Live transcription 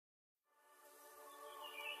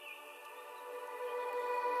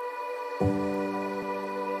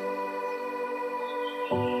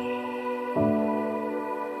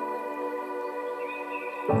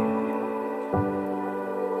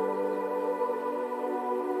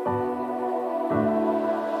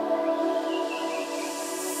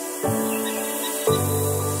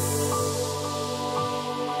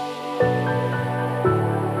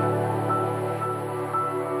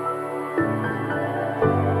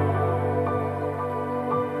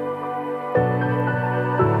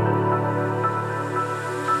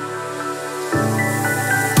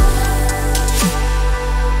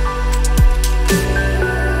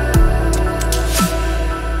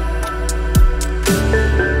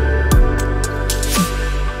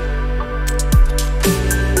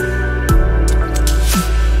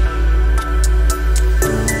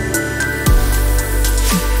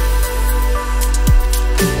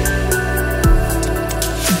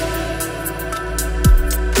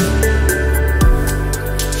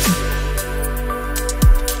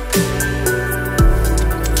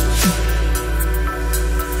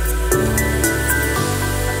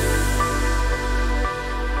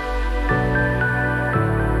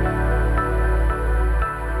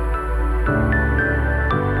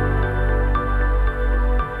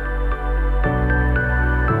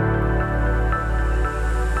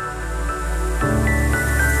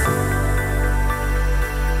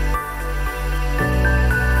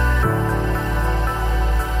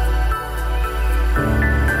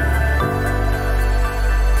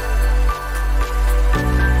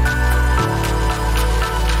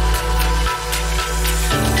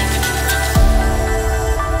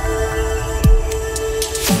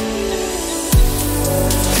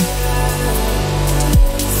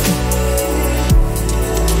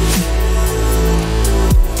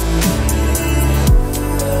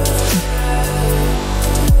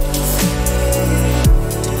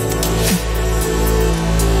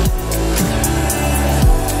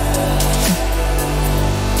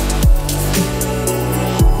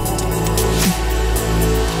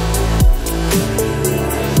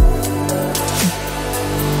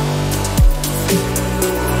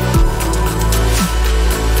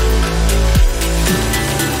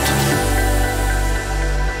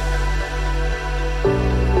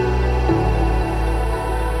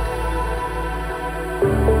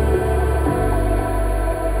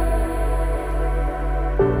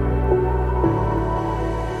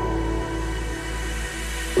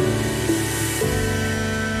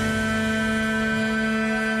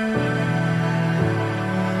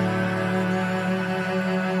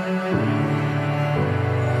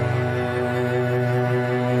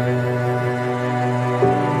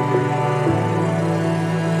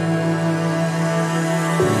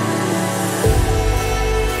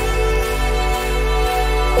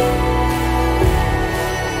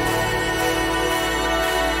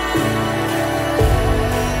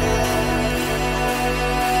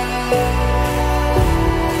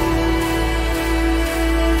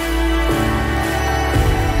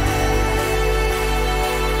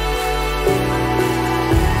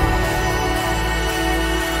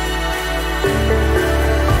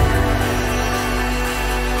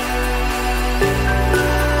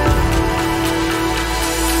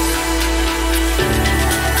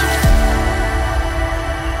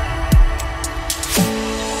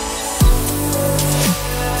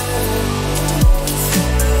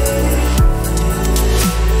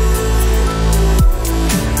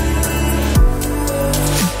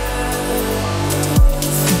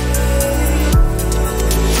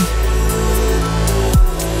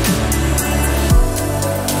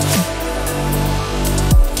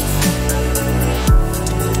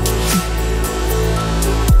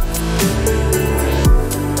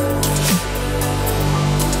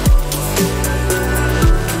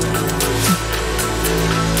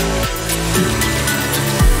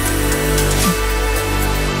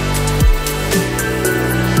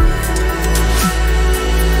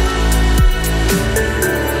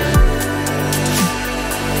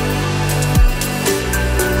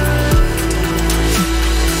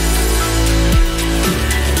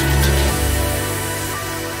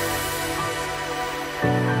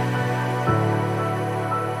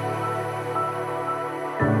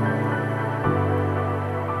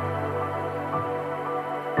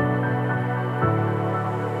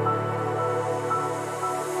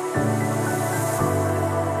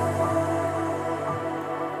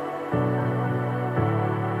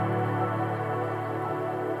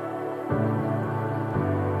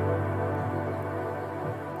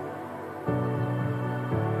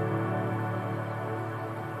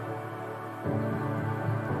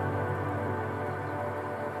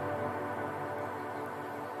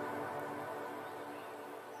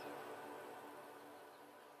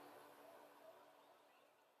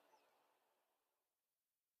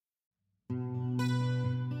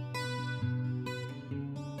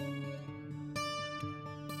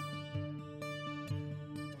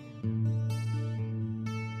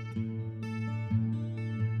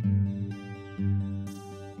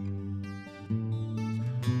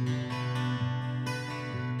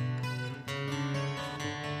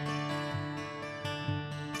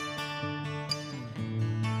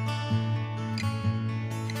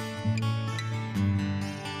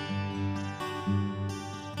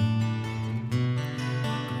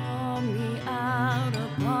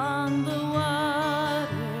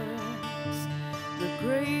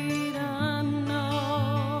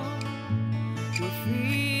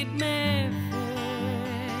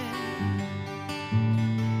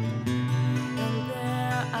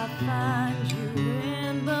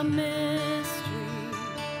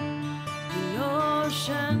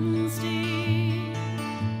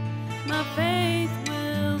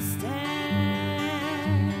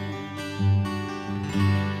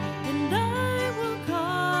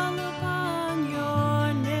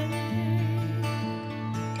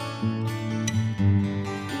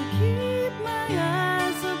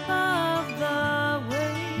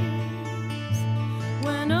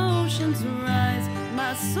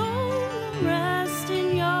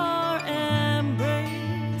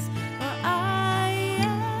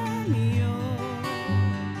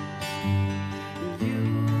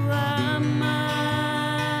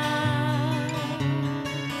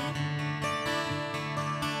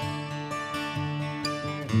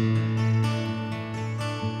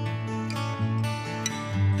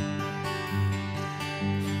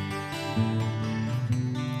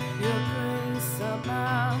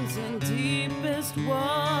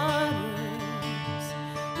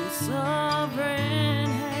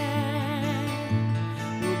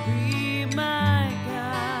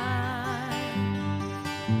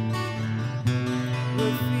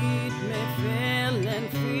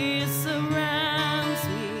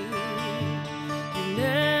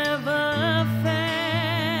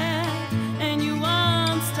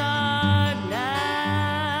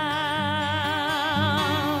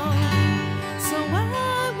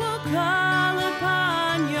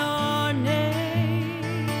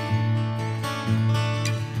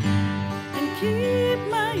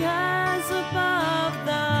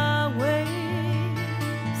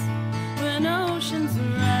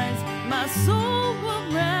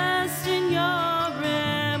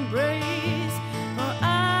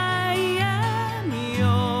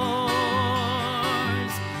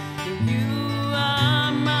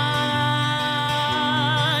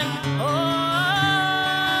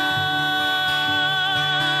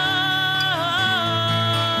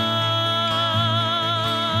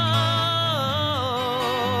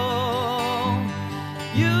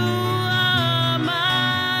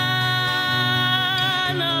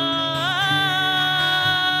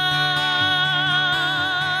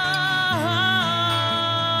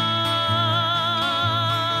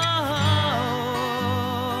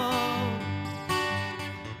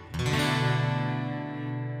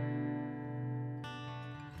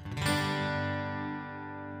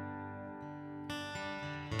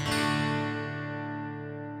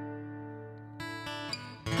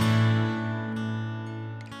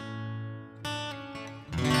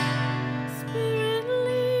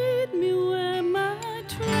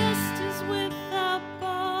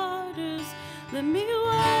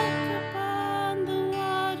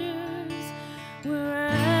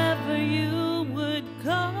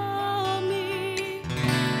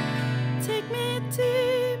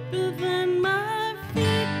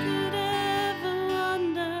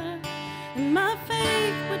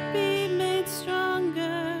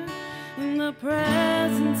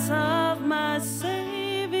Presence of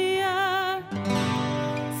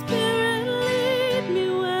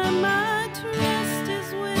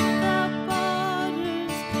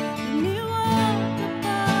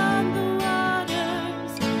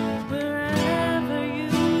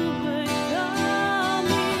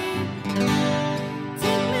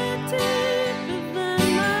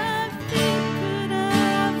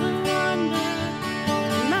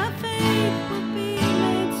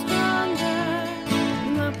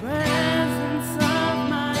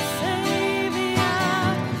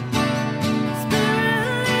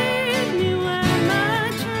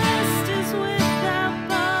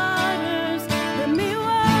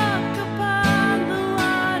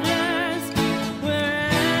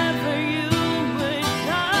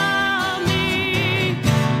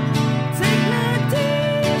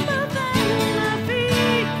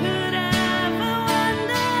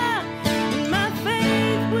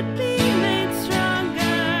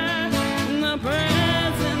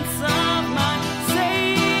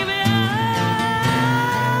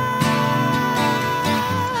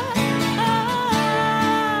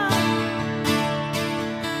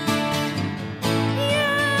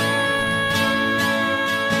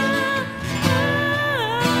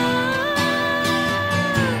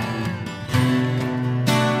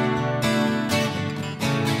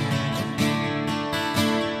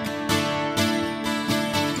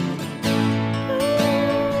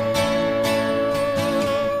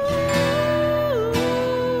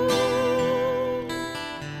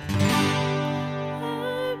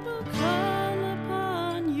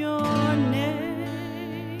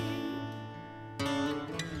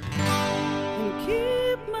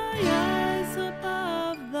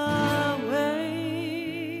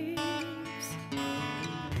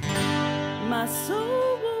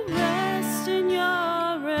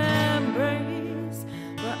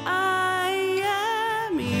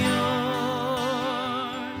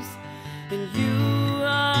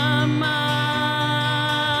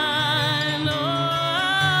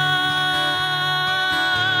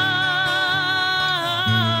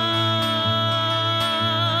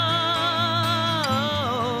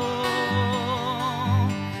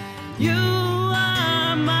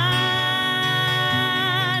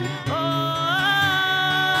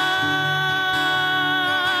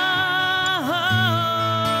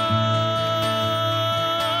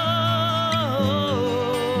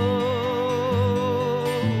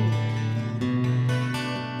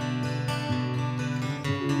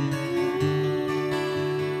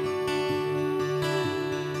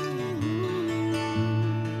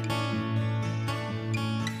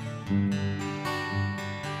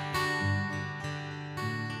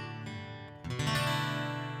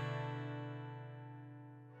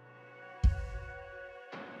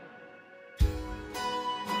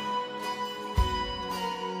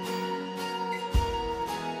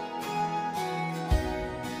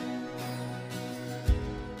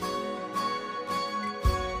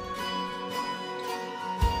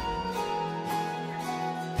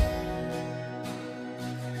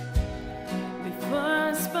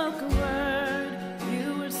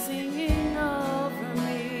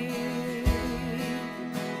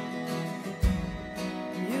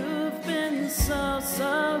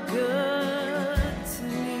so good to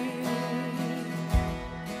me.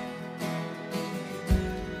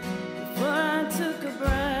 Before I took a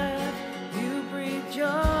breath, you breathed your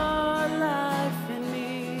life in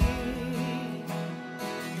me.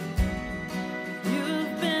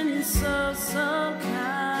 You've been so, so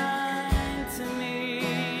kind to me.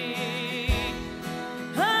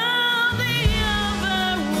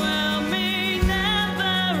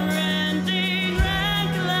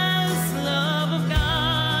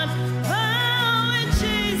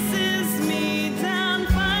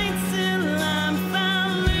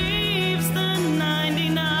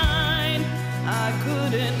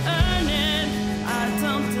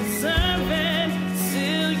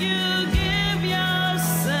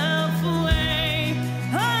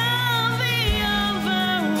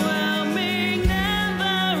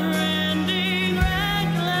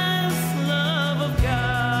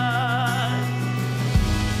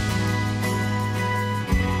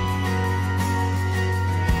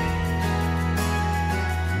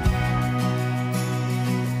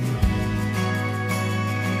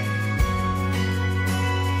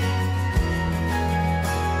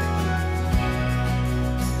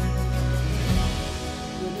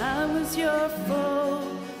 Your foe,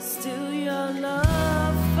 still your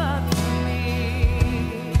love fought for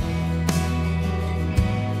me.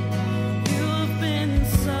 You've been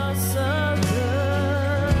so, so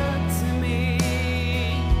good to me.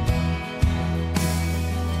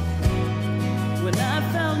 When I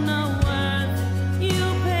felt no worth, you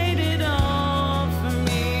paid it all for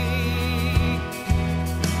me.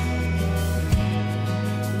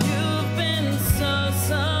 You've been so,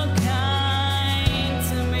 so kind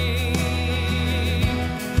to me.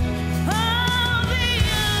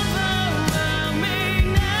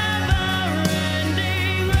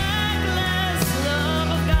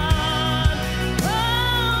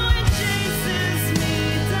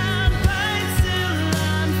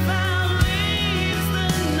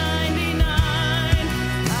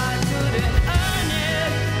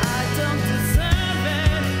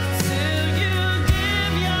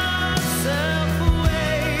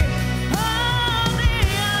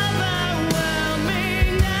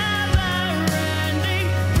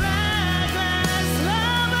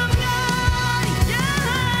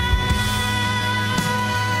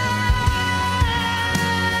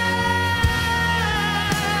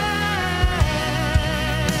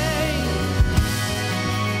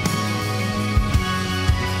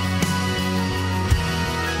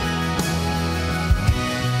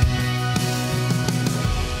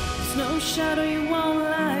 Shadow you won't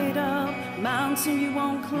light up, mountain you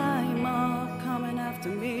won't climb up, coming after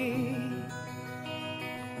me.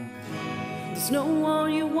 There's no wall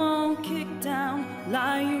you won't kick down,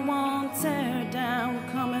 lie you won't tear down,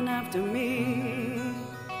 coming after me.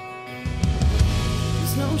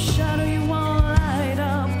 There's no shadow you won't light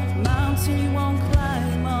up, mountain you won't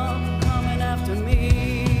climb up, coming after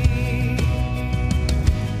me.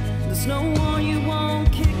 There's no wall you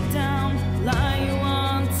won't kick down, lie you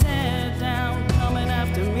won't tear down, coming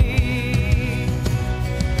after me.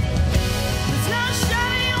 There's no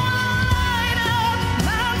shadow you won't light up,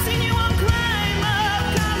 mountain you won't climb up,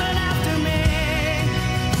 coming after me.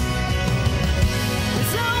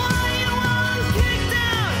 There's no wall you won't kick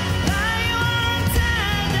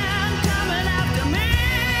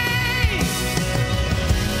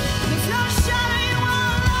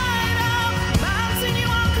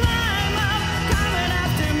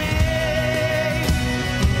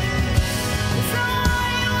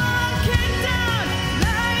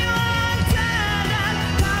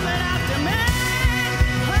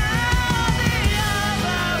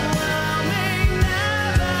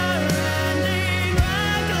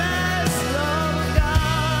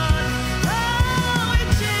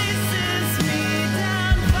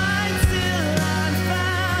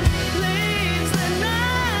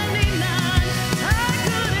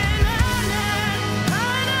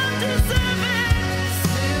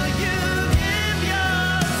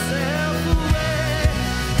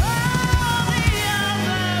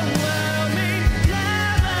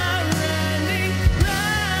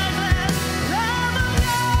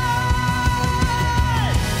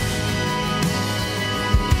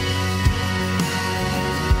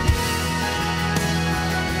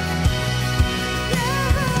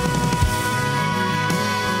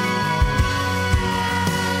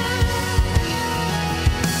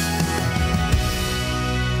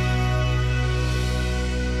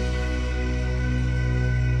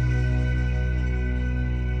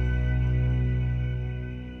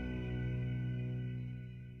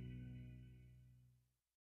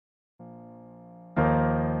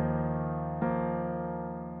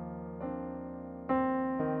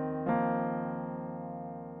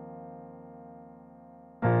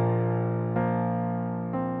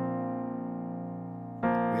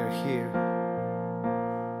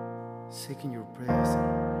seeking your presence.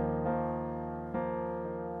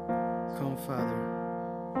 Come, Father,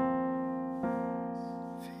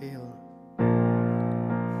 fill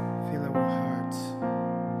our hearts,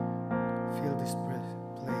 fill this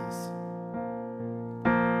place.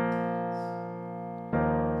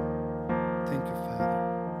 Thank you, Father.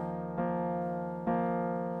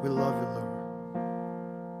 We love you, Lord.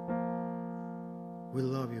 We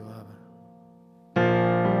love you, Abba.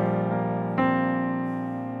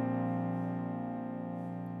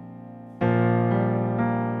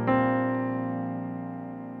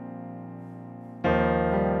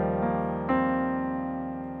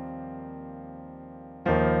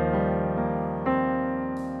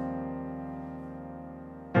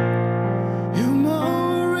 You're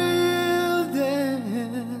more real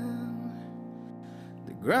than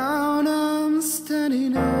the ground I'm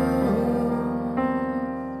standing on.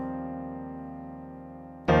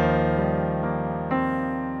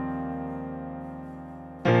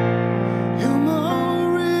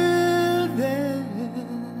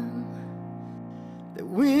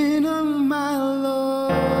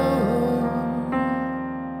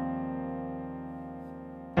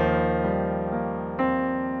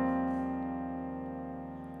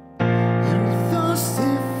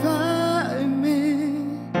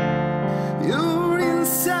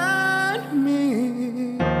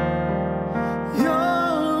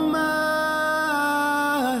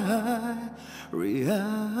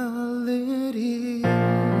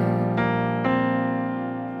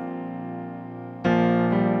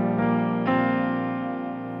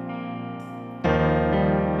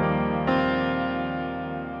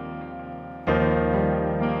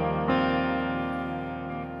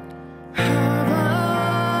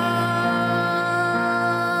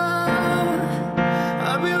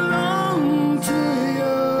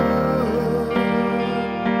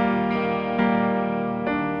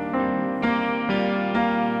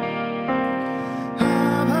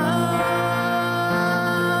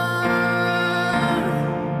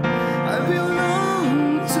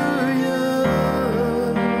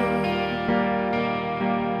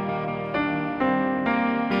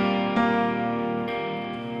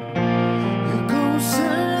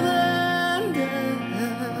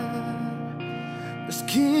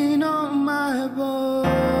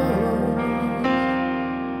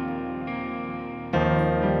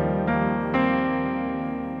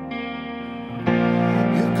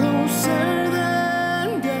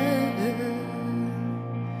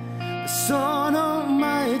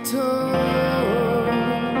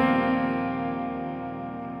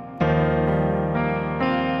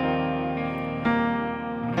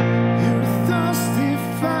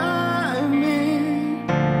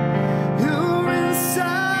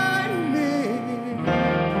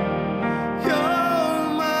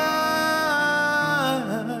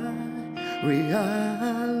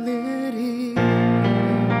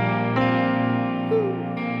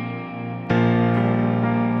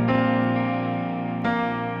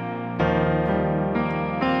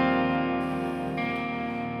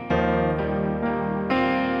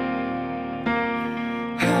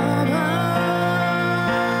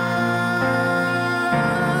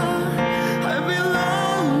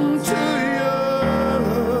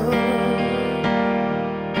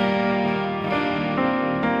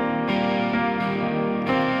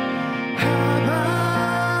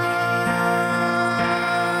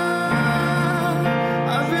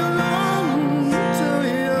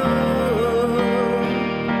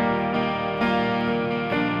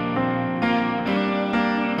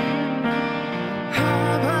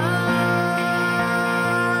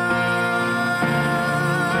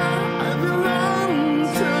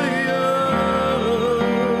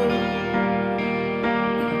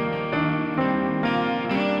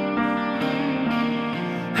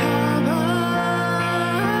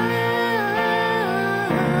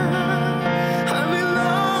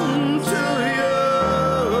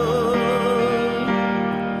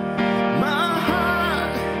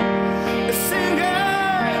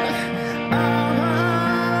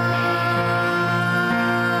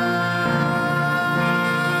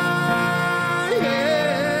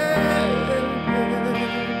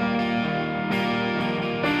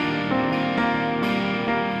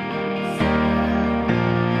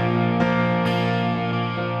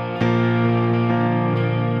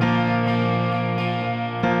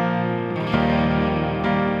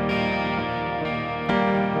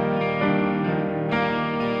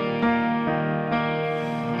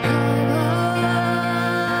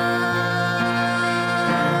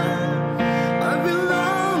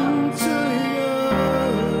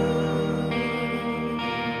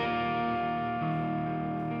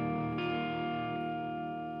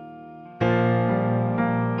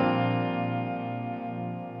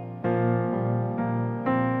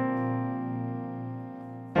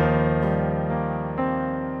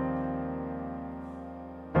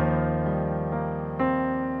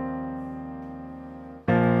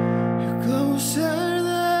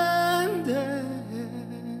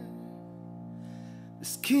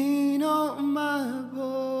 on my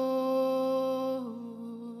bones.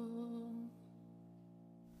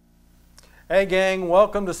 Hey gang,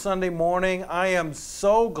 welcome to Sunday morning. I am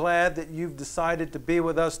so glad that you've decided to be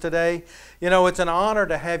with us today. You know, it's an honor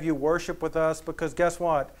to have you worship with us because guess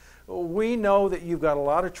what? We know that you've got a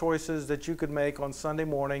lot of choices that you could make on Sunday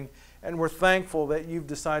morning, and we're thankful that you've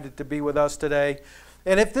decided to be with us today.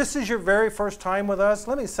 And if this is your very first time with us,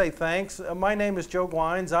 let me say thanks. My name is Joe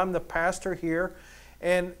Guynes. I'm the pastor here,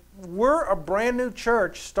 and we're a brand new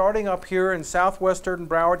church starting up here in southwestern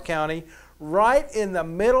Broward County, right in the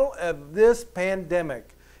middle of this pandemic.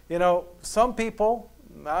 You know, some people,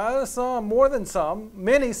 some more than some,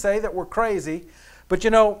 many say that we're crazy, but you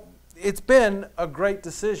know, it's been a great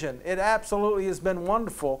decision. It absolutely has been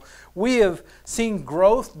wonderful. We have seen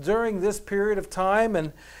growth during this period of time,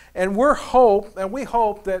 and we hope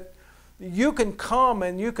that you can come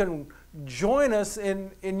and you can join us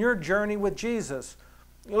in your journey with Jesus.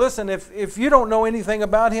 Listen, if you don't know anything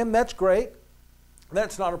about Him, that's great.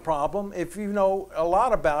 That's not a problem. If you know a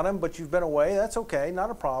lot about Him, but you've been away, that's okay, not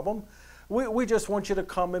a problem. We just want you to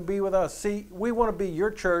come and be with us. See, we want to be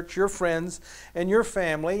your church, your friends, and your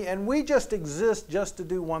family, and we just exist just to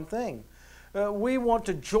do one thing. We want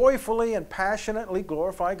to joyfully and passionately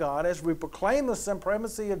glorify God as we proclaim the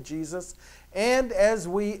supremacy of Jesus and as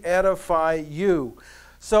we edify you.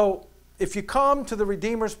 So if you come to the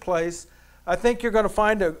Redeemer's Place, I think you're going to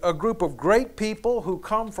find a group of great people who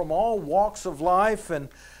come from all walks of life, and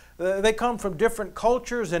they come from different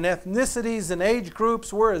cultures and ethnicities and age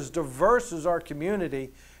groups. We're as diverse as our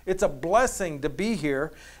community. It's a blessing to be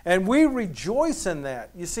here, and we rejoice in that.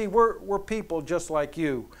 You see, we're people just like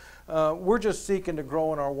you. We're just seeking to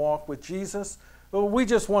grow in our walk with Jesus. We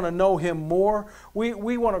just want to know Him more.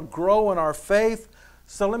 We want to grow in our faith.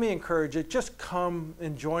 So let me encourage you, just come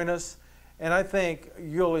and join us, and I think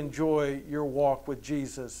you'll enjoy your walk with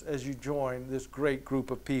Jesus as you join this great group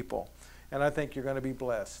of people. And I think you're going to be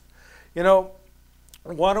blessed. You know,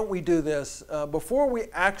 why don't we do this? Before we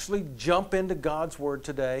actually jump into God's Word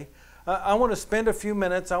today, I want to spend a few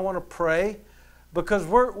minutes, I want to pray, because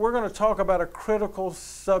we're going to talk about a critical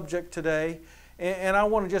subject today, and I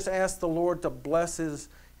want to just ask the Lord to bless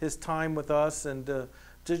His time with us and to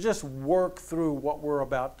just work through what we're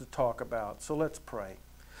about to talk about. So let's pray.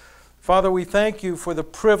 Father, we thank You for the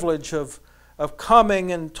privilege of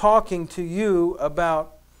coming and talking to You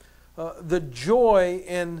about the joy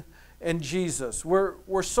in Jesus.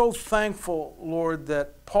 We're so thankful, Lord,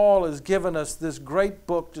 that Paul has given us this great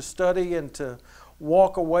book to study and to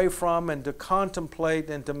walk away from and to contemplate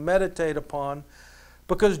and to meditate upon,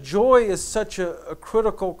 because joy is such a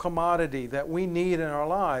critical commodity that we need in our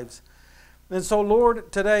lives. And so,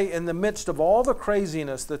 Lord, today, in the midst of all the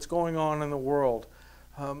craziness that's going on in the world,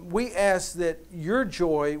 we ask that Your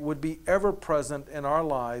joy would be ever present in our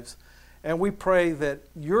lives, and we pray that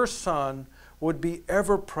Your Son would be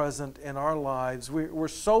ever present in our lives. We're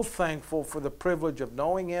so thankful for the privilege of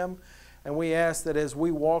knowing Him, and we ask that as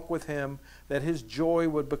we walk with Him, that His joy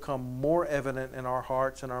would become more evident in our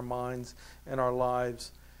hearts and our minds and our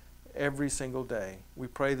lives every single day. We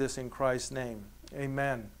pray this in Christ's name.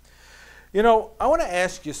 Amen. You know, I want to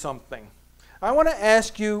ask you something. I want to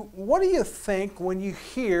ask you, what do you think when you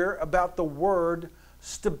hear about the word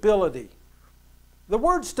stability? The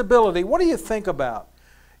word stability, what do you think about?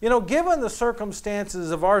 You know, given the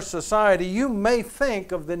circumstances of our society, you may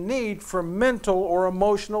think of the need for mental or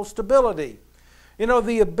emotional stability. You know,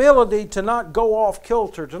 the ability to not go off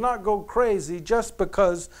kilter, to not go crazy just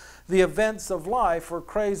because the events of life are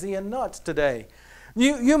crazy and nuts today.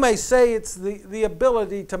 You may say it's the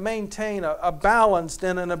ability to maintain a balanced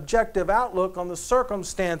and an objective outlook on the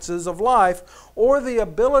circumstances of life, or the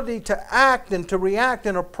ability to act and to react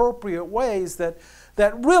in appropriate ways that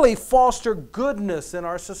really foster goodness in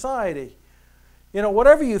our society. You know,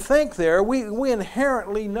 whatever you think there, we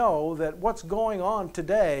inherently know that what's going on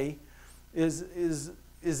today is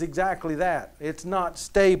exactly that. It's not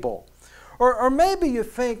stable. Or maybe you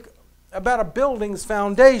think about a building's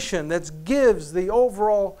foundation that gives the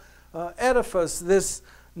overall edifice this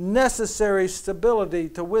necessary stability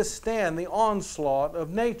to withstand the onslaught of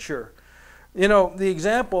nature. You know, the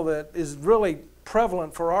example that is really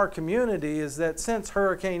prevalent for our community is that since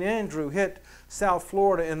Hurricane Andrew hit South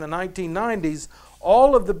Florida in the 1990s,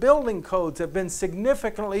 all of the building codes have been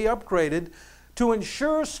significantly upgraded to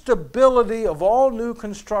ensure stability of all new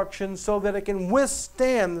construction so that it can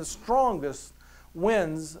withstand the strongest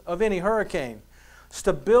winds of any hurricane.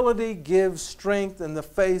 Stability gives strength in the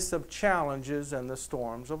face of challenges and the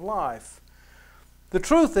storms of life. The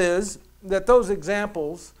truth is that those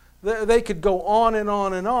examples, they could go on and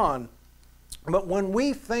on and on. But when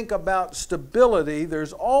we think about stability,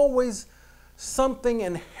 there's always something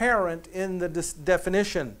inherent in the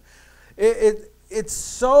definition. It's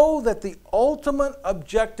so that the ultimate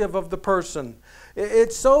objective of the person,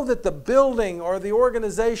 it's so that the building or the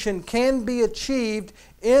organization can be achieved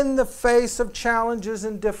in the face of challenges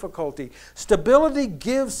and difficulty. Stability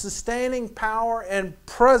gives sustaining power and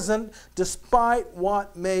present despite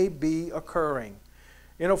what may be occurring.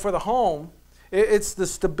 You know, for the home, it's the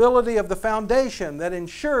stability of the foundation that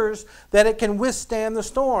ensures that it can withstand the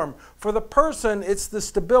storm. For the person, it's the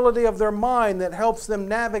stability of their mind that helps them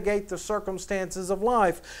navigate the circumstances of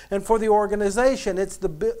life. And for the organization, it's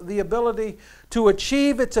the ability to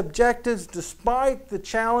achieve its objectives despite the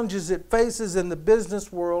challenges it faces in the business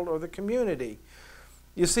world or the community.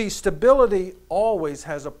 You see, stability always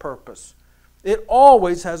has a purpose. It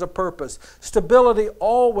always has a purpose. Stability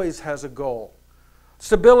always has a goal.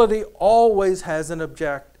 Stability always has an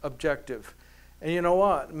objective. And you know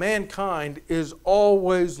what? Mankind is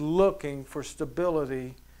always looking for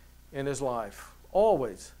stability in his life.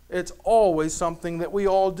 Always. It's always something that we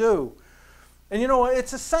all do. And you know what? It's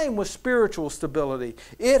the same with spiritual stability.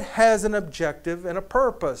 It has an objective and a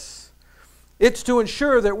purpose. It's to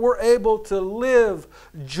ensure that we're able to live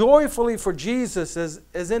joyfully for Jesus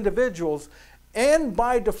as individuals, and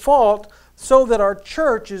by default, so that our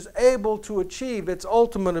church is able to achieve its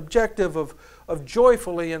ultimate objective of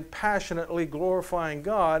joyfully and passionately glorifying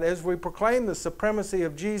God as we proclaim the supremacy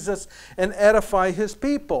of Jesus and edify His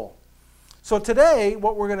people. So today,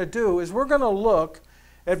 what we're going to do is we're going to look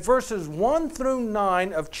at verses 1 through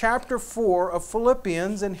 9 of chapter 4 of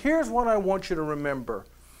Philippians, and here's what I want you to remember.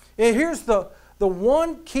 And here's the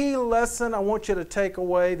one key lesson I want you to take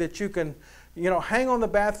away that you can, hang on the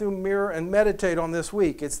bathroom mirror and meditate on this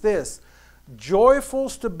week. It's this: joyful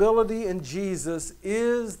stability in Jesus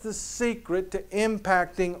is the secret to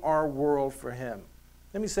impacting our world for Him.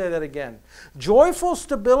 Let me say that again. Joyful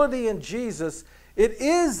stability in Jesus, it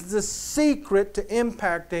is the secret to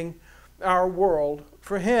impacting our world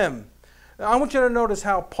for Him. Now, I want you to notice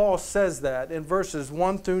how Paul says that in verses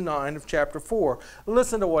 1 through 9 of chapter 4.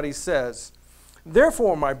 Listen to what he says.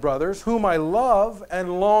 Therefore, my brothers, whom I love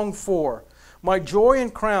and long for, my joy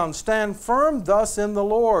and crown, stand firm thus in the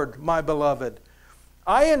Lord, my beloved.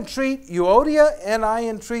 I entreat Euodia and I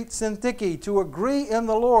entreat Syntyche to agree in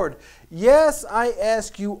the Lord. Yes, I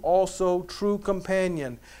ask you also, true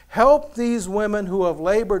companion, help these women who have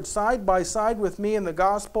labored side by side with me in the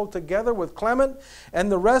gospel, together with Clement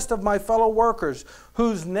and the rest of my fellow workers,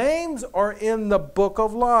 whose names are in the book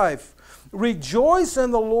of life. Rejoice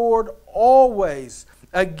in the Lord always.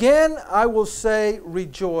 Again, I will say,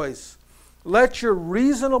 rejoice. Let your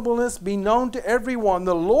reasonableness be known to everyone.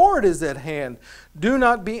 The Lord is at hand. Do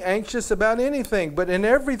not be anxious about anything, but in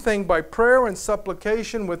everything by prayer and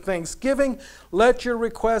supplication with thanksgiving, let your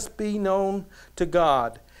requests be known to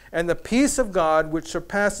God. And the peace of God, which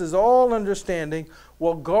surpasses all understanding,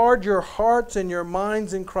 will guard your hearts and your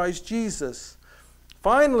minds in Christ Jesus.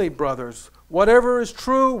 Finally, brothers, whatever is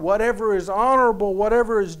true, whatever is honorable,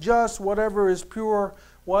 whatever is just, whatever is pure,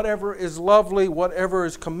 whatever is lovely, whatever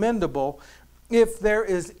is commendable, if there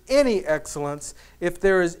is any excellence, if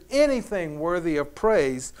there is anything worthy of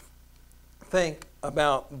praise, think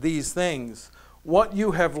about these things. What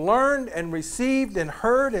you have learned and received and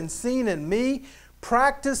heard and seen in me,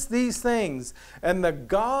 practice these things, and the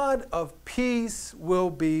God of peace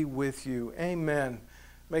will be with you. Amen.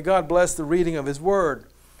 May God bless the reading of His Word.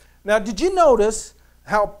 Now, did you notice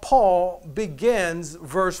how Paul begins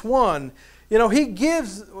verse 1? He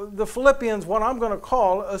gives the Philippians what I'm going to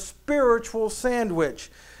call a spiritual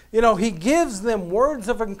sandwich. He gives them words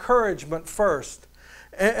of encouragement first.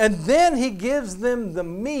 And then he gives them the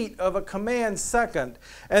meat of a command second.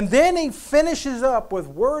 And then he finishes up with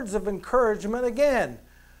words of encouragement again.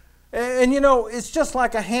 And it's just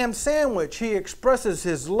like a ham sandwich. He expresses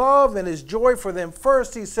his love and his joy for them.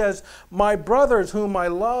 First, he says, my brothers whom I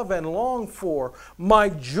love and long for, my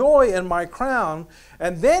joy and my crown.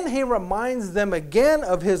 And then he reminds them again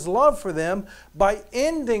of his love for them by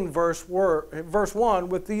ending verse 1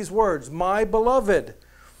 with these words, my beloved.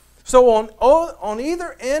 So on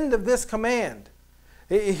either end of this command,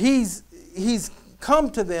 he's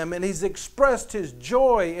come to them and he's expressed his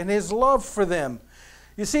joy and his love for them.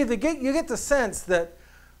 You see, you get the sense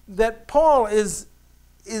that Paul is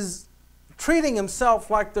treating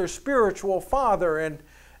himself like their spiritual father,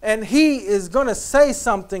 and he is going to say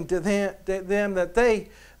something to them that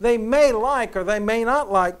they may like or they may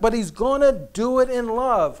not like, but he's going to do it in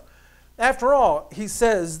love. After all, he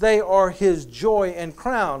says they are his joy and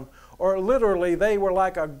crown, or literally they were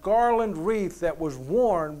like a garland wreath that was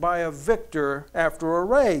worn by a victor after a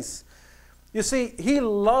race. You see, he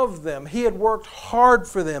loved them. He had worked hard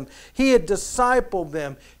for them. He had discipled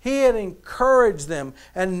them. He had encouraged them.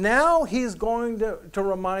 And now he's going to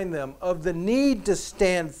remind them of the need to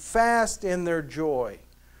stand fast in their joy.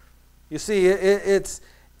 You see, it's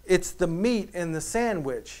the meat in the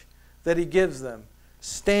sandwich that he gives them.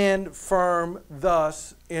 Stand firm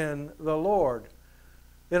thus in the Lord.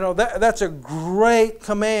 You know, that's a great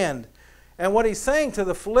command. And what he's saying to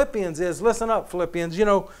the Philippians is, listen up, Philippians, you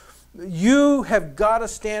know, you have got to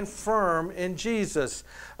stand firm in Jesus.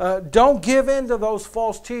 Don't give in to those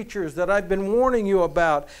false teachers that I've been warning you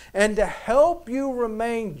about. And to help you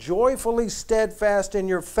remain joyfully steadfast in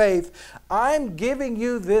your faith, I'm giving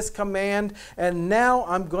you this command, and now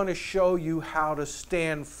I'm going to show you how to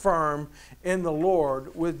stand firm in the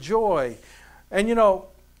Lord with joy. And you know,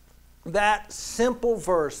 that simple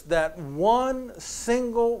verse, that one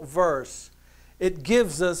single verse, it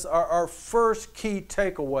gives us our first key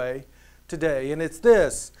takeaway today, and it's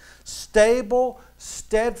this: stable,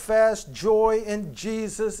 steadfast joy in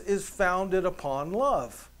Jesus is founded upon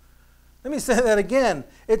love. Let me say that again.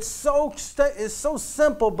 It's so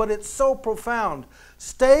simple, but it's so profound.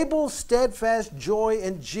 Stable, steadfast joy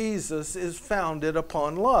in Jesus is founded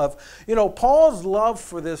upon love. You know, Paul's love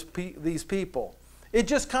for these people, it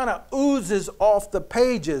just kind of oozes off the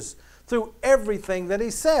pages through everything that he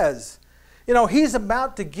says. You know, he's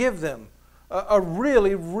about to give them a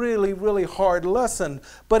really, really, really hard lesson,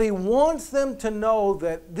 but he wants them to know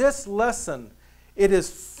that this lesson, it is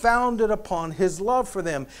founded upon his love for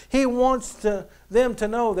them. He wants them to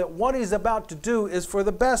know that what he's about to do is for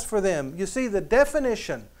the best for them. You see, the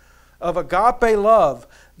definition of agape love,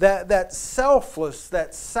 that selfless,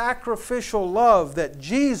 that sacrificial love that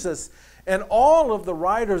Jesus and all of the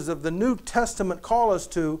writers of the New Testament call us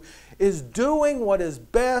to, is doing what is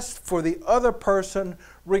best for the other person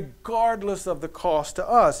regardless of the cost to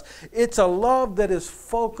us. It's a love that is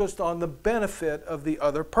focused on the benefit of the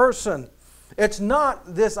other person. It's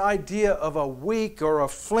not this idea of a weak or a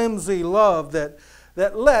flimsy love that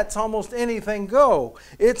lets almost anything go.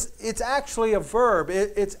 It's actually a verb.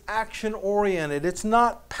 It's action-oriented. It's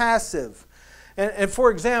not passive. And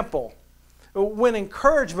for example, when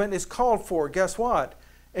encouragement is called for, guess what?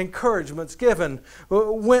 Encouragement's given.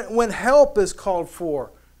 When help is called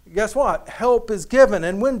for, guess what? Help is given.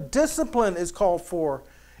 And when discipline is called for,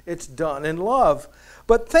 it's done in love.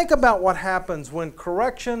 But think about what happens when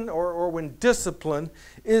correction or when discipline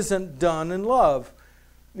isn't done in love.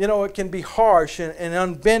 You know, it can be harsh and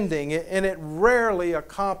unbending, and it rarely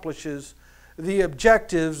accomplishes the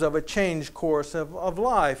objectives of a changed course of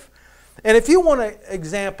life. And if you want an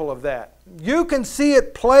example of that, you can see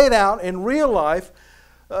it played out in real life.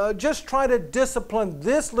 Just try to discipline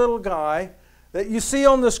this little guy that you see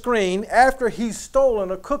on the screen after he's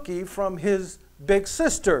stolen a cookie from his big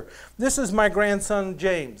sister. This is my grandson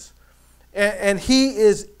James. And he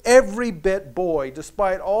is every bit boy,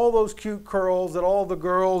 despite all those cute curls that all the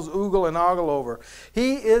girls oogle and ogle over.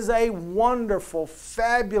 He is a wonderful,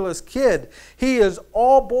 fabulous kid. He is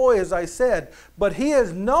all boy, as I said, but he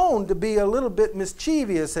is known to be a little bit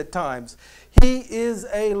mischievous at times. He is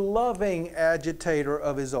a loving agitator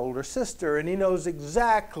of his older sister, and he knows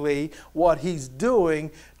exactly what he's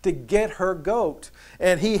doing to get her goat.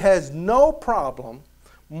 And he has no problem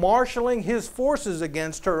marshaling his forces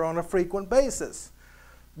against her on a frequent basis.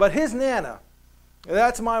 But his Nana,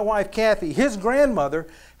 that's my wife Kathy, his grandmother,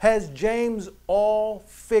 has James all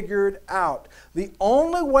figured out. The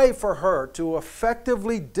only way for her to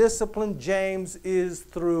effectively discipline James is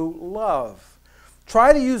through love.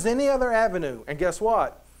 Try to use any other avenue, and guess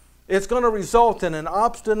what? It's going to result in an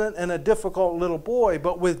obstinate and a difficult little boy.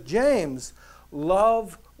 But with James,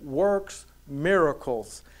 love works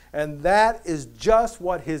miracles. And that is just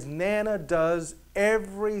what his Nana does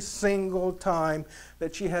every single time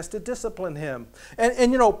that she has to discipline him.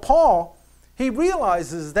 And you know, Paul, he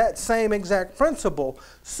realizes that same exact principle.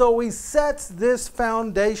 So he sets this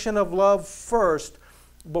foundation of love first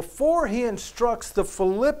before he instructs the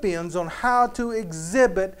Philippians on how to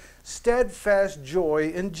exhibit steadfast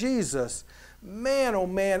joy in Jesus. Man, oh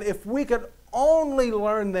man, if we could only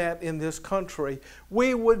learn that in this country,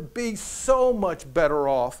 we would be so much better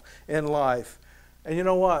off in life. And you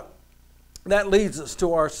know what? That leads us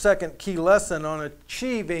to our second key lesson on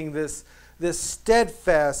achieving this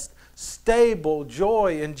steadfast, stable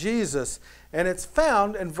joy in Jesus. And it's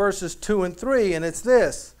found in verses 2 and 3, and it's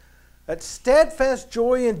this: that steadfast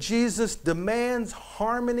joy in Jesus demands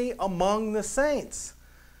harmony among the saints.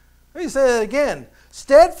 Let me say that again.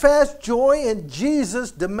 Steadfast joy in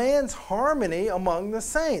Jesus demands harmony among the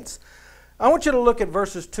saints. I want you to look at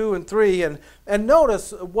verses 2 and 3 and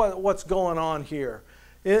notice what's going on here.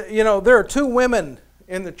 You know, there are two women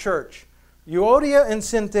in the church, Euodia and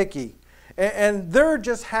Syntyche, and they're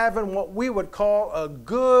just having what we would call a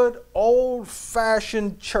good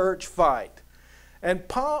old-fashioned church fight. And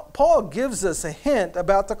Paul gives us a hint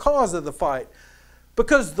about the cause of the fight,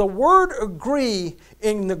 because the word agree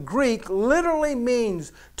in the Greek literally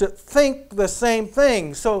means to think the same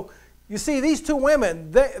thing. So you see, these two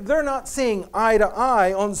women, they're not seeing eye to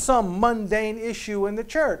eye on some mundane issue in the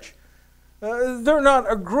church. They're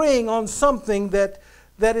not agreeing on something that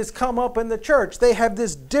has come up in the church. They have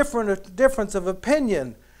this difference of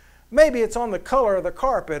opinion. Maybe it's on the color of the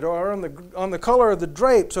carpet or on the color of the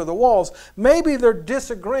drapes or the walls. Maybe they're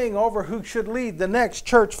disagreeing over who should lead the next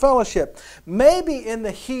church fellowship. Maybe in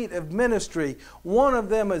the heat of ministry, one of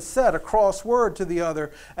them has said a cross word to the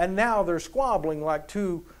other, and now they're squabbling like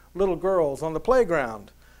two little girls on the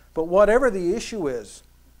playground. But whatever the issue is,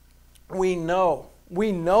 we know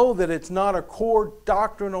that it's not a core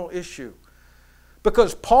doctrinal issue.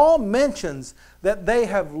 Because Paul mentions that they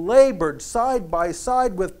have labored side by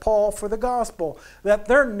side with Paul for the gospel, that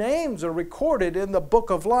their names are recorded in the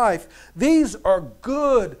book of life. These are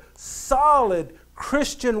good, solid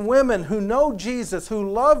Christian women who know Jesus, who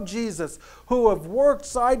love Jesus, who have worked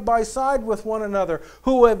side by side with one another,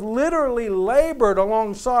 who have literally labored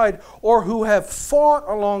alongside, or who have fought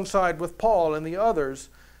alongside with Paul and the others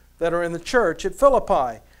that are in the church at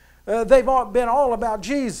Philippi. They've all been all about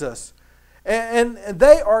Jesus. And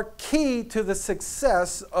they are key to the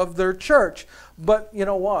success of their church. But you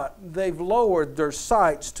know what? They've lowered their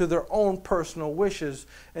sights to their own personal wishes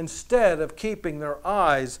instead of keeping their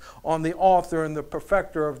eyes on the author and the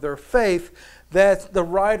perfecter of their faith that the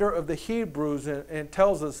writer of the Hebrews and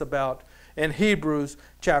tells us about in Hebrews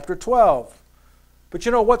chapter 12. But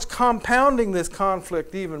you know what's compounding this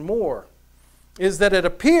conflict even more is that it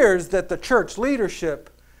appears that the church leadership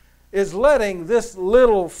is letting this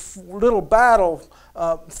little battle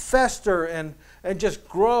fester and just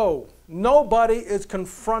grow. Nobody is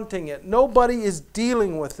confronting it. Nobody is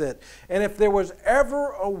dealing with it. And if there was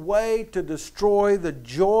ever a way to destroy the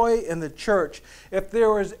joy in the church, if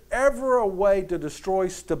there was ever a way to destroy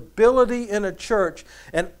stability in a church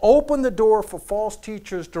and open the door for false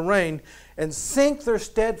teachers to reign and sink their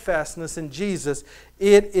steadfastness in Jesus,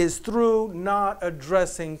 it is through not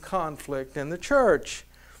addressing conflict in the church.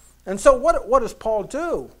 And so what does Paul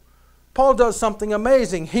do? Paul does something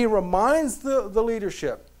amazing. He reminds the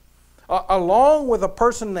leadership, along with a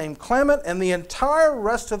person named Clement and the entire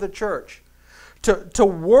rest of the church, to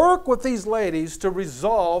work with these ladies to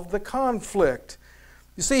resolve the conflict.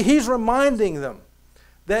 You see, he's reminding them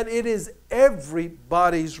that it is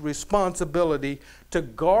everybody's responsibility to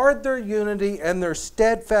guard their unity and their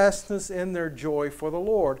steadfastness in their joy for the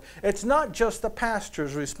Lord. It's not just the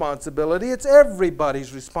pastor's responsibility, it's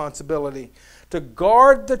everybody's responsibility to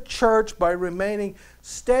guard the church by remaining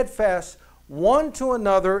steadfast one to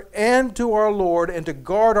another and to our Lord, and to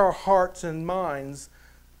guard our hearts and minds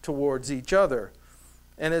towards each other.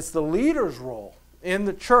 And it's the leader's role in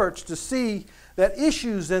the church to see that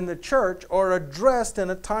issues in the church are addressed in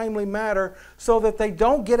a timely manner so that they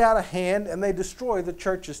don't get out of hand and they destroy the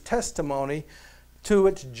church's testimony to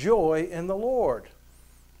its joy in the Lord.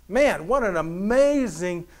 Man, what an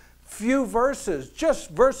amazing few verses. Just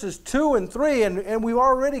verses 2 and 3, and we've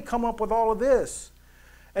already come up with all of this.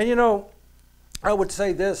 And you know, I would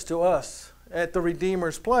say this to us at the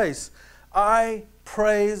Redeemer's Place. I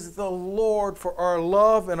praise the Lord for our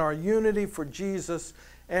love and our unity for Jesus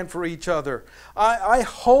and for each other. I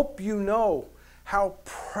hope you know how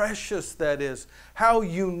precious that is, how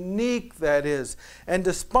unique that is. And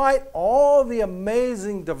despite all the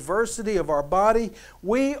amazing diversity of our body,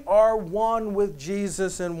 we are one with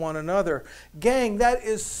Jesus and one another. Gang, that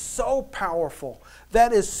is so powerful.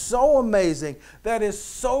 That is so amazing. That is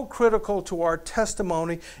so critical to our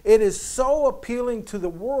testimony. It is so appealing to the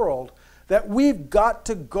world that we've got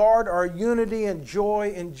to guard our unity and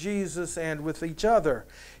joy in Jesus and with each other.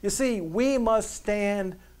 You see, we must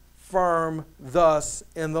stand firm thus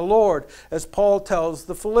in the Lord, as Paul tells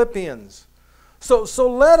the Philippians. So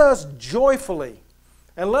let us joyfully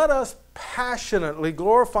and let us passionately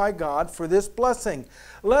glorify God for this blessing.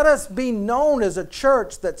 Let us be known as a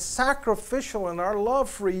church that's sacrificial in our love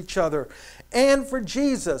for each other and for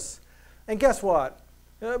Jesus. And guess what?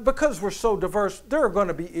 Because we're so diverse, there are going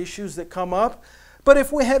to be issues that come up. But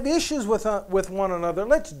if we have issues with one another,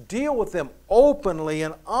 let's deal with them openly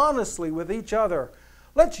and honestly with each other.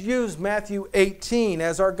 Let's use Matthew 18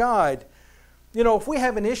 as our guide. You know, if we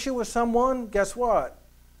have an issue with someone, guess what?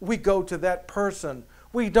 We go to that person.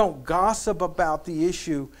 We don't gossip about the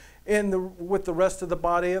issue with the rest of the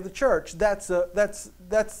body of the church. That's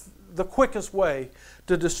the quickest way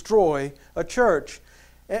to destroy a church.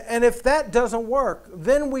 And if that doesn't work,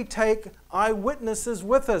 then we take eyewitnesses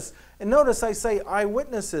with us. And notice I say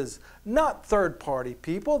eyewitnesses, not third-party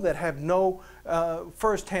people that have no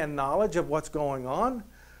first-hand knowledge of what's going on.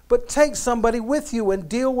 But take somebody with you and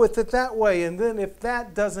deal with it that way. And then if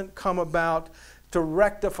that doesn't come about to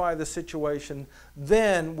rectify the situation,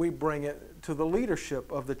 then we bring it to the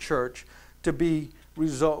leadership of the church to be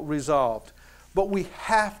resolved. But we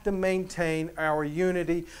have to maintain our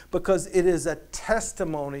unity because it is a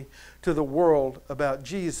testimony to the world about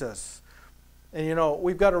Jesus. And you know,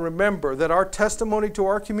 we've got to remember that our testimony to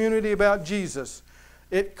our community about Jesus,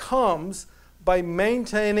 it comes by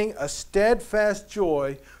maintaining a steadfast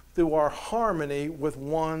joy through our harmony with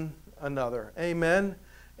one another. Amen?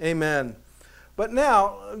 Amen. But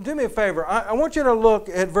now, do me a favor. I want you to look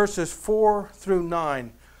at verses 4 through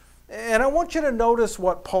 9. And I want you to notice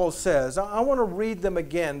what Paul says. I want to read them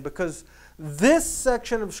again because this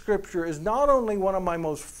section of Scripture is not only one of my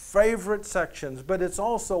most favorite sections, but it's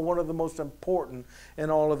also one of the most important in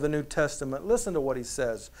all of the New Testament. Listen to what he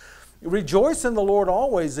says. Rejoice in the Lord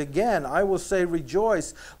always. Again, I will say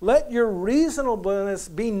rejoice. Let your reasonableness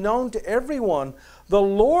be known to everyone. The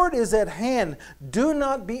Lord is at hand. Do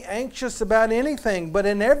not be anxious about anything, but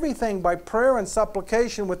in everything by prayer and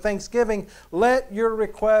supplication with thanksgiving, let your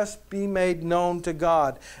requests be made known to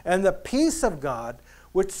God. And the peace of God,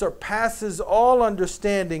 which surpasses all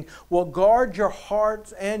understanding, will guard your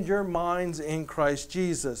hearts and your minds in Christ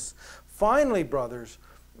Jesus. Finally, brothers,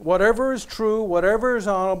 whatever is true, whatever is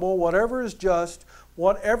honorable, whatever is just,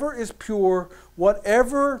 whatever is pure,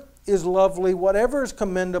 whatever is lovely, whatever is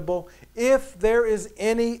commendable, if there is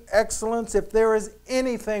any excellence, if there is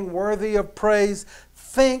anything worthy of praise,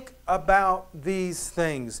 think about these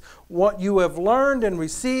things. What you have learned and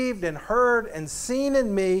received and heard and seen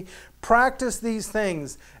in me, practice these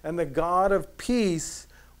things, and the God of peace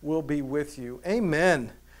will be with you.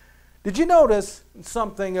 Amen. Did you notice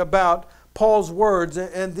something about Paul's words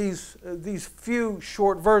and these few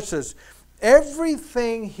short verses?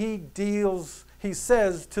 Everything he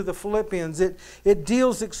says to the Philippians, it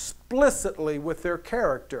deals explicitly with their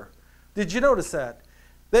character. Did you notice that?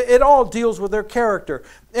 It all deals with their character.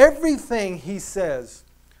 Everything he says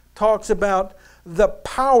talks about the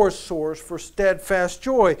power source for steadfast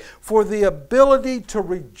joy, for the ability to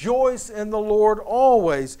rejoice in the Lord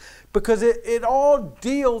always, because it all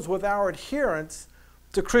deals with our adherence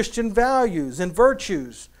to Christian values and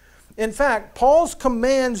virtues. In fact, Paul's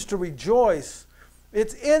commands to rejoice,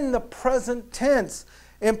 it's in the present tense,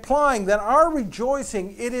 implying that our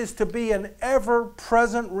rejoicing, it is to be an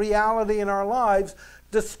ever-present reality in our lives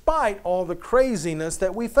despite all the craziness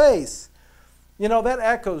that we face. You know, that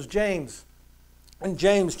echoes James. In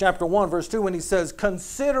James chapter 1, verse 2, when he says,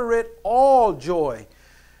 consider it all joy,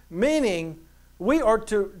 meaning we are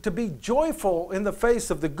to be joyful in the face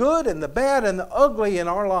of the good and the bad and the ugly in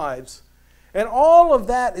our lives. And all of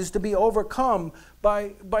that is to be overcome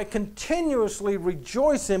by continuously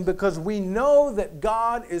rejoicing because we know that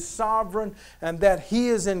God is sovereign and that He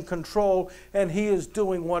is in control and He is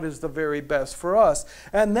doing what is the very best for us.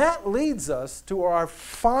 And that leads us to our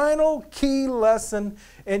final key lesson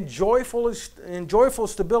in joyful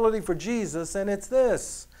stability for Jesus, and it's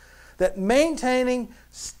this: that maintaining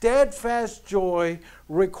steadfast joy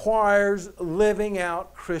requires living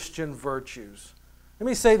out Christian virtues. Let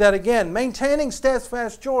me say that again. Maintaining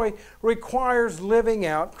steadfast joy requires living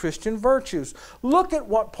out Christian virtues. Look at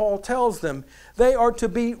what Paul tells them. They are to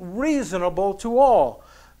be reasonable to all.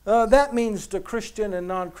 That means to Christian and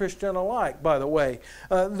non-Christian alike, by the way.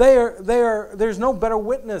 There's no better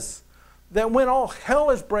witness than when all hell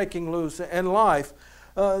is breaking loose in life,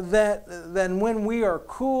 than when we are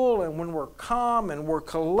cool and when we're calm and we're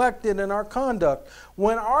collected in our conduct.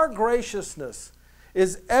 When our graciousness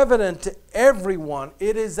is evident to everyone,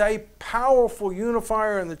 it is a powerful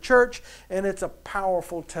unifier in the church, and it's a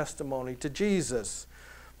powerful testimony to Jesus.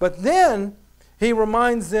 But then he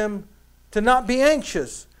reminds them to not be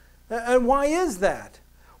anxious. And why is that?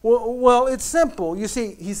 Well, it's simple. You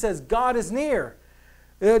see, he says God is near.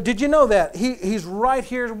 Did you know that? He's right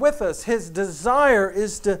here with us. His desire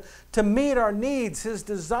is to meet our needs. His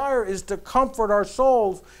desire is to comfort our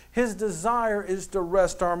souls. His desire is to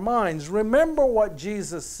rest our minds. Remember what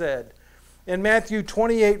Jesus said in Matthew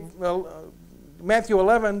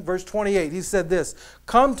 11, verse 28. He said this,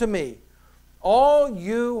 come to me, all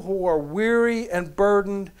you who are weary and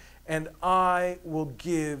burdened, and I will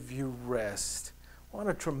give you rest. What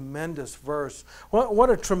a tremendous verse. What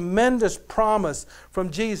a tremendous promise from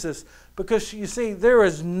Jesus. Because you see, there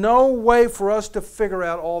is no way for us to figure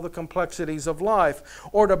out all the complexities of life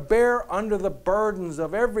or to bear under the burdens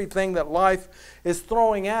of everything that life is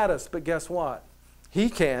throwing at us. But guess what? He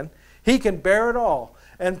can. He can bear it all.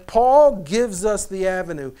 And Paul gives us the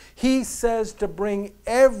avenue. He says to bring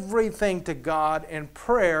everything to God in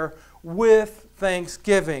prayer with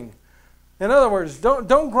thanksgiving. In other words,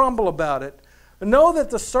 don't grumble about it. Know that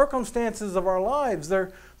the circumstances of our lives,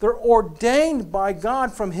 they're ordained by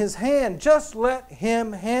God from His hand. Just let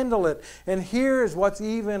Him handle it. And here's what's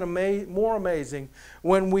even more amazing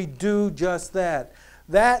when we do just that.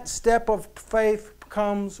 That step of faith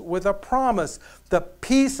comes with a promise, the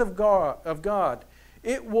peace of God.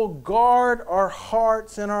 It will guard our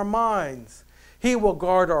hearts and our minds. He will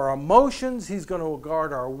guard our emotions. He's going to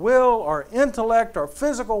guard our will, our intellect, our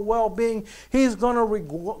physical well-being. He's going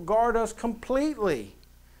to guard us completely.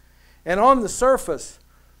 And on the surface,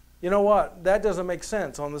 you know what? That doesn't make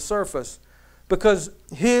sense on the surface, because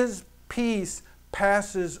His peace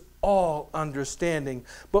passes all understanding.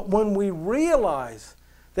 But when we realize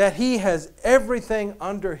that He has everything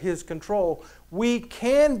under His control, we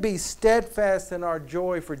can be steadfast in our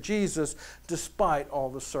joy for Jesus despite all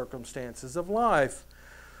the circumstances of life.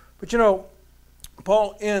 But you know,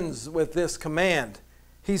 Paul ends with this command.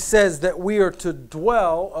 He says that we are to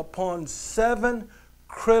dwell upon 7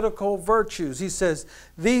 critical virtues. He says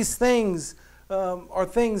these things are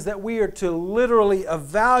things that we are to literally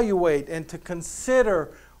evaluate and to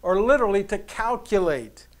consider, or literally to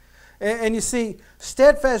calculate. And you see,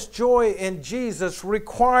 steadfast joy in Jesus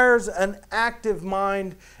requires an active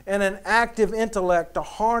mind and an active intellect to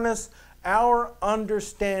harness our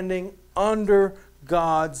understanding under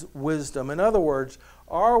God's wisdom. In other words,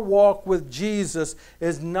 our walk with Jesus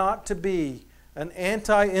is not to be an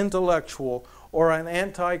anti-intellectual or an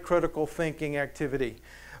anti-critical thinking activity.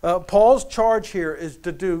 Paul's charge here is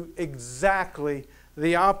to do exactly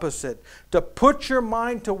the opposite, to put your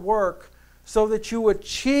mind to work so that you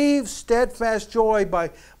achieve steadfast joy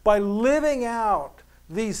by living out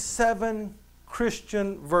these 7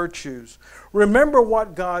 Christian virtues. Remember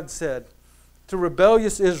what God said to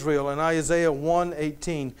rebellious Israel in Isaiah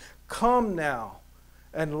 1:18. Come now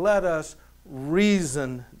and let us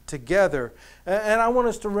reason together. And I want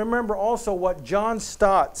us to remember also what John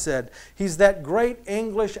Stott said. He's that great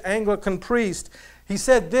English Anglican priest. He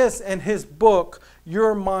said this in his book,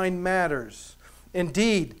 Your Mind Matters.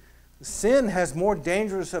 Indeed, sin has more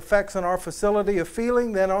dangerous effects on our facility of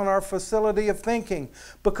feeling than on our facility of thinking,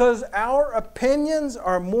 because our opinions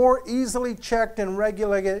are more easily checked and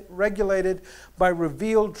regulated by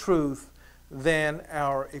revealed truth than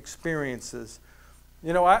our experiences.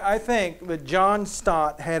 You know, I think that John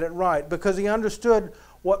Stott had it right, because he understood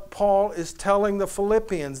what Paul is telling the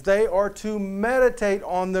Philippians. They are to meditate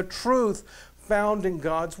on the truth found in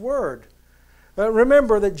God's Word.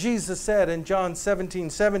 Remember that Jesus said in John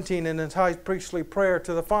 17:17 in his high priestly prayer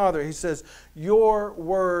to the Father, He says, your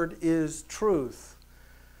word is truth.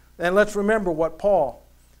 And let's remember what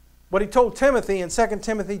he told Timothy in 2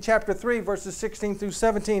 Timothy chapter 3, verses 16 through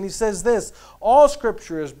 17. He says this, all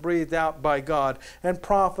Scripture is breathed out by God and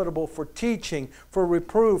profitable for teaching, for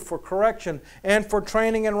reproof, for correction, and for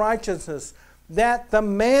training in righteousness, that the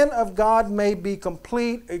man of God may be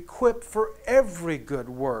complete, equipped for every good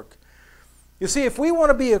work. You see, if we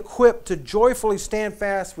want to be equipped to joyfully stand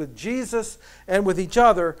fast with Jesus and with each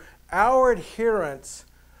other, our adherence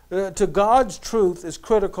to God's truth is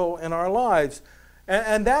critical in our lives.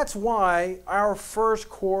 And that's why our first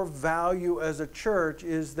core value as a church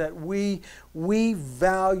is that we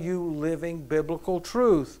value living biblical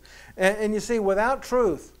truth. And you see, without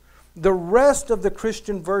truth, the rest of the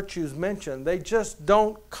Christian virtues mentioned, they just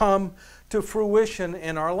don't come to fruition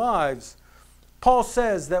in our lives. Paul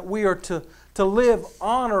says that we are to live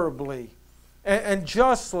honorably and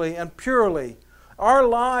justly and purely. Our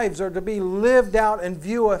lives are to be lived out in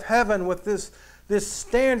view of heaven with this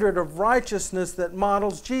standard of righteousness that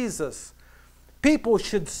models Jesus. People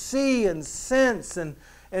should see and sense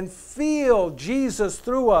and feel Jesus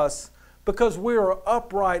through us because we are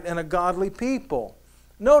upright and a godly people.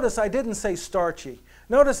 Notice I didn't say starchy.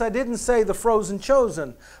 Notice I didn't say the frozen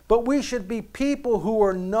chosen, but we should be people who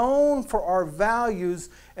are known for our values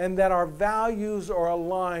and that our values are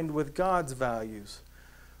aligned with God's values.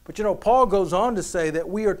 But you know, Paul goes on to say that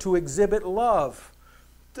we are to exhibit love,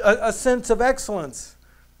 a sense of excellence,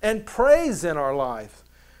 and praise in our life.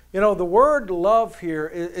 You know, the word love here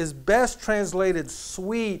is best translated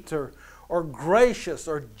sweet or gracious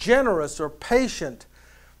or generous or patient.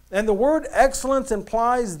 And the word excellence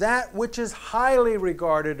implies that which is highly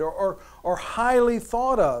regarded or highly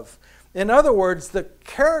thought of. In other words, the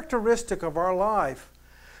characteristic of our life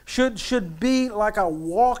should be like a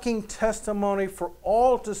walking testimony for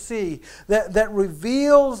all to see that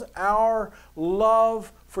reveals our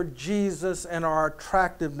love for Jesus and our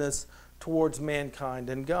attractiveness towards mankind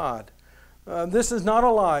and God. This is not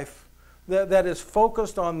a life that is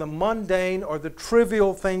focused on the mundane or the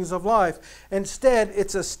trivial things of life. Instead,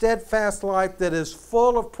 it's a steadfast life that is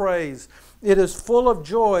full of praise. It is full of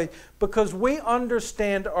joy because we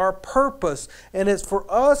understand our purpose. And it's for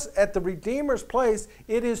us at the Redeemer's place,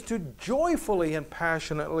 it is to joyfully and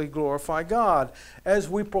passionately glorify God as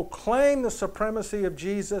we proclaim the supremacy of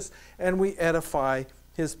Jesus and we edify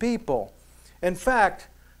His people. In fact,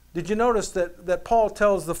 did you notice that Paul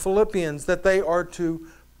tells the Philippians that they are to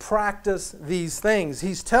practice these things?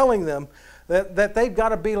 He's telling them that they've got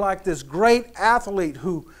to be like this great athlete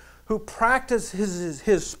who practices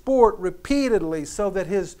his sport repeatedly so that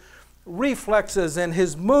his reflexes and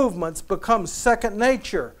his movements become second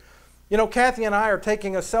nature. You know, Kathy and I are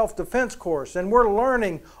taking a self-defense course, and we're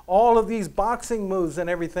learning all of these boxing moves and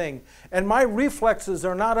everything, and my reflexes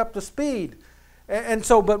are not up to speed.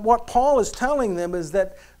 But what Paul is telling them is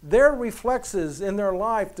that their reflexes in their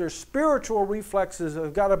life, their spiritual reflexes,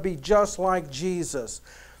 have got to be just like Jesus.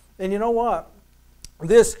 And you know what?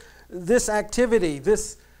 This activity,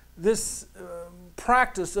 this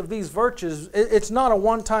practice of these virtues, it's not a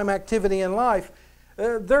one-time activity in life.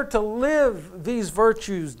 They're to live these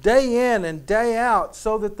virtues day in and day out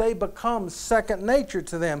so that they become second nature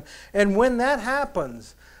to them. And when that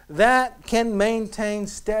happens, that can maintain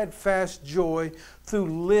steadfast joy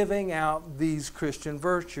through living out these Christian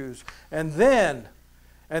virtues. And then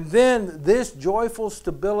this joyful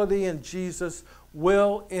stability in Jesus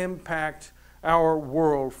will impact our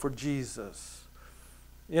world for Jesus.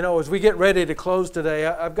 You know, as we get ready to close today,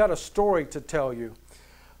 I've got a story to tell you.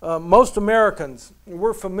 Most Americans,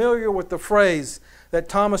 we're familiar with the phrase that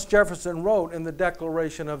Thomas Jefferson wrote in the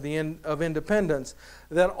Declaration of Independence,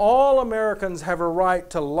 that all Americans have a right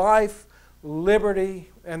to life, liberty,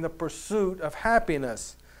 and the pursuit of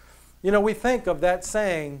happiness. You know, we think of that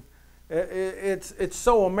saying, it's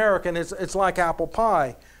so American, it's like apple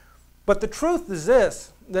pie. But the truth is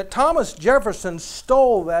this, that Thomas Jefferson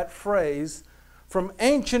stole that phrase from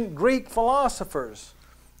ancient Greek philosophers.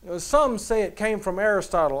 Some say it came from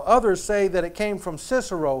Aristotle, others say that it came from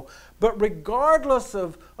Cicero, but regardless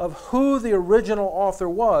of who the original author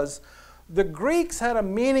was, the Greeks had a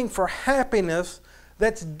meaning for happiness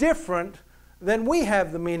that's different than we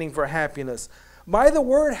have the meaning for happiness. By the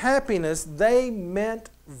word happiness, they meant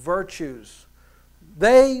virtues.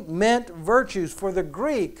 They meant virtues. For the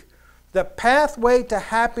Greek, the pathway to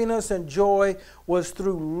happiness and joy was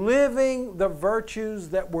through living the virtues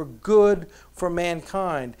that were good for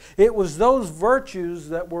mankind. It was those virtues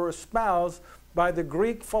that were espoused by the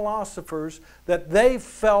Greek philosophers that they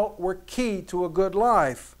felt were key to a good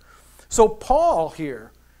life. So Paul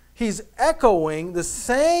here, he's echoing the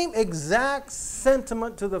same exact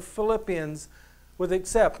sentiment to the Philippians,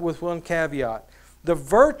 except with one caveat. The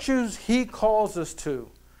virtues he calls us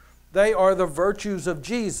to, they are the virtues of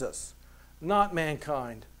Jesus, not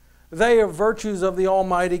mankind. They are virtues of the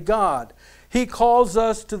Almighty God. He calls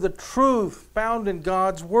us to the truth found in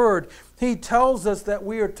God's Word. He tells us that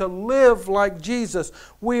we are to live like Jesus.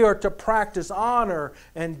 We are to practice honor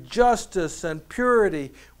and justice and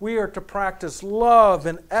purity. We are to practice love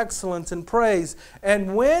and excellence and praise.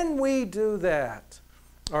 And when we do that,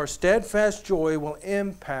 our steadfast joy will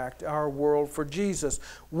impact our world for Jesus.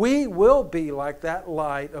 We will be like that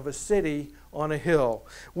light of a city on a hill.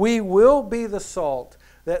 We will be the salt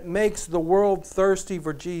that makes the world thirsty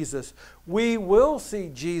for Jesus. We will see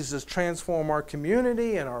Jesus transform our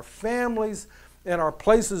community and our families and our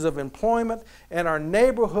places of employment and our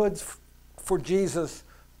neighborhoods for Jesus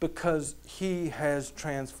because He has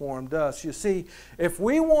transformed us. You see, if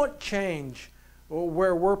we want change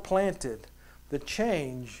where we're planted, the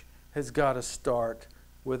change has got to start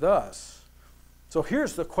with us. So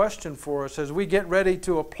here's the question for us as we get ready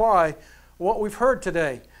to apply what we've heard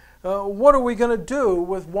today. What are we going to do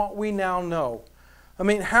with what we now know? I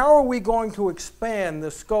mean, how are we going to expand the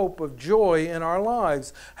scope of joy in our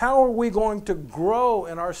lives? How are we going to grow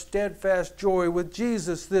in our steadfast joy with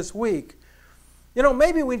Jesus this week? You know,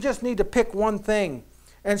 maybe we just need to pick one thing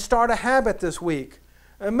and start a habit this week.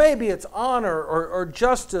 Maybe it's honor or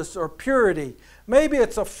justice or purity. Maybe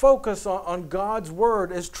it's a focus on God's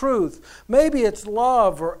Word as truth. Maybe it's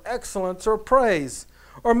love or excellence or praise.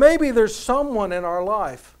 Or maybe there's someone in our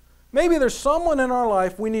life. Maybe there's someone in our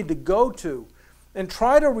life we need to go to and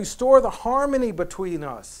try to restore the harmony between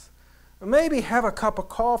us. Maybe have a cup of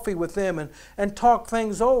coffee with them and talk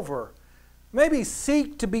things over. Maybe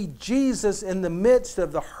seek to be Jesus in the midst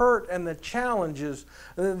of the hurt and the challenges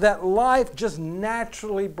that life just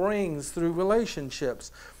naturally brings through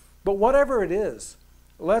relationships. But whatever it is,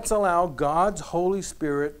 let's allow God's Holy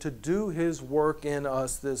Spirit to do His work in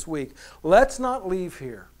us this week. Let's not leave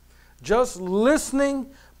here just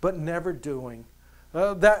listening but never doing.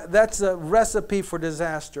 That's a recipe for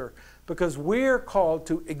disaster, because we're called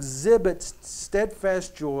to exhibit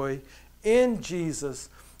steadfast joy in Jesus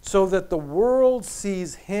so that the world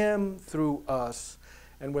sees Him through us.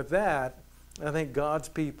 And with that, I think God's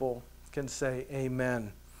people can say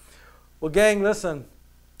amen. Well, gang, listen,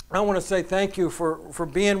 I want to say thank you for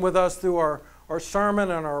being with us through our sermon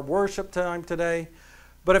and our worship time today.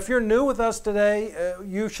 But if you're new with us today,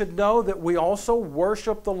 you should know that we also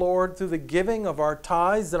worship the Lord through the giving of our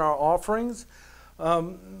tithes and our offerings.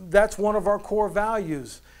 That's one of our core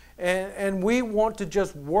values. And we want to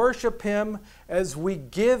just worship Him as we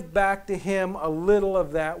give back to Him a little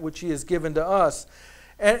of that which He has given to us.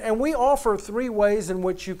 And we offer 3 ways in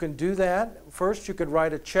which you can do that. First, you could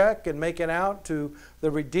write a check and make it out to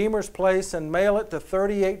the Redeemer's Place and mail it to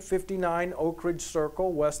 3859 Oak Ridge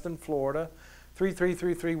Circle, Weston, Florida,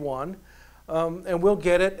 33331. And we'll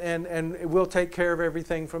get it, and we'll take care of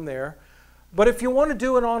everything from there. But if you want to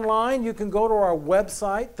do it online, you can go to our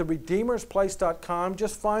website, theredeemersplace.com.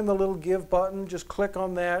 Just find the little give button. Just click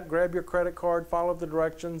on that, grab your credit card, follow the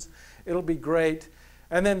directions. It'll be great.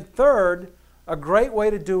 And then third, a great way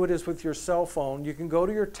to do it is with your cell phone. You can go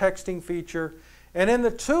to your texting feature, and in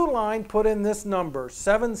the to line, put in this number,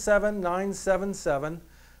 77977.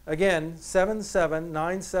 Again,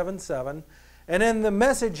 77977. And in the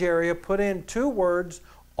message area, put in 2 words,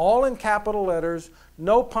 all in capital letters,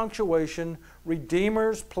 no punctuation,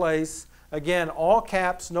 Redeemer's Place. Again, all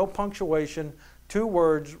caps, no punctuation, 2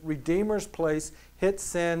 words, Redeemer's Place. Hit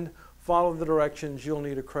send, follow the directions. You'll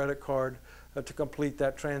need a credit card to complete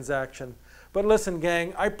that transaction. But listen,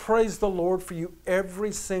 gang, I praise the Lord for you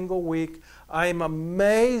every single week. I am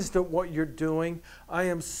amazed at what you're doing. I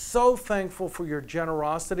am so thankful for your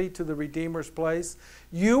generosity to the Redeemer's Place.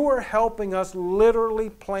 You are helping us literally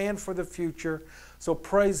plan for the future. So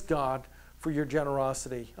praise God for your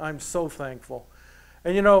generosity. I'm so thankful.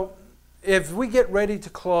 And you know, if we get ready to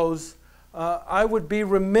close, I would be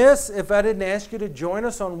remiss if I didn't ask you to join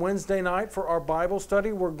us on Wednesday night for our Bible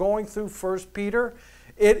study. We're going through 1 Peter.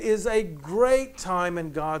 It is a great time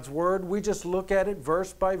in God's Word. We just look at it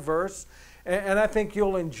verse by verse. And I think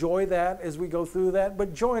you'll enjoy that as we go through that.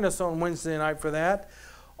 But join us on Wednesday night for that.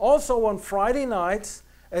 Also on Friday nights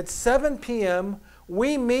at 7 p.m.,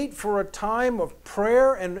 we meet for a time of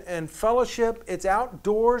prayer and fellowship. It's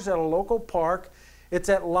outdoors at a local park. It's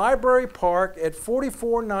at Library Park at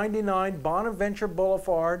 4499 Bonaventure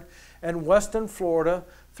Boulevard in Weston, Florida,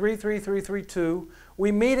 33332.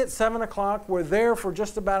 We meet at 7 o'clock. We're there for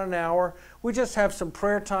just about an hour. We just have some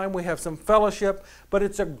prayer time. We have some fellowship. But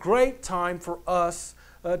it's a great time for us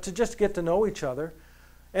to just get to know each other.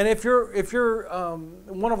 And if you're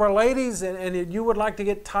one of our ladies and you would like to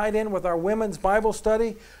get tied in with our women's Bible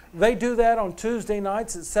study, they do that on Tuesday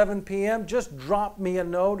nights at 7 p.m. Just drop me a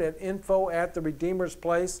note at info@theredeemer's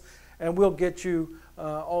place, and we'll get you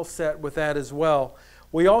all set with that as well.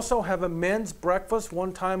 We also have a men's breakfast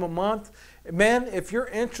 1 time a month. Men, if you're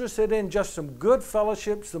interested in just some good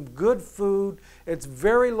fellowship, some good food, it's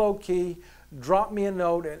very low key. Drop me a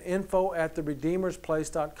note at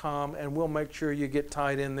info@theredeemersplace.com, and we'll make sure you get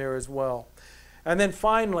tied in there as well. And then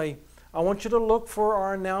finally, I want you to look for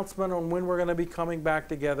our announcement on when we're going to be coming back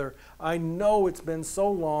together. I know it's been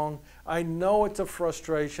so long. I know it's a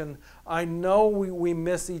frustration. I know we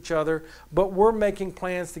miss each other, but we're making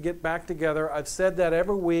plans to get back together. I've said that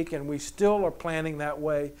every week, and we still are planning that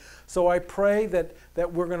way. So I pray that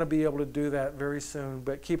we're going to be able to do that very soon,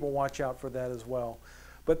 but keep a watch out for that as well.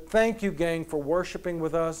 But thank you, gang, for worshiping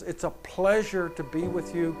with us. It's a pleasure to be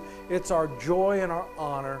with you. It's our joy and our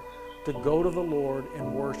honor to go to the Lord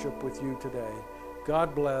and worship with you today.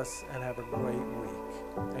 God bless and have a great week.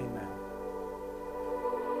 Amen.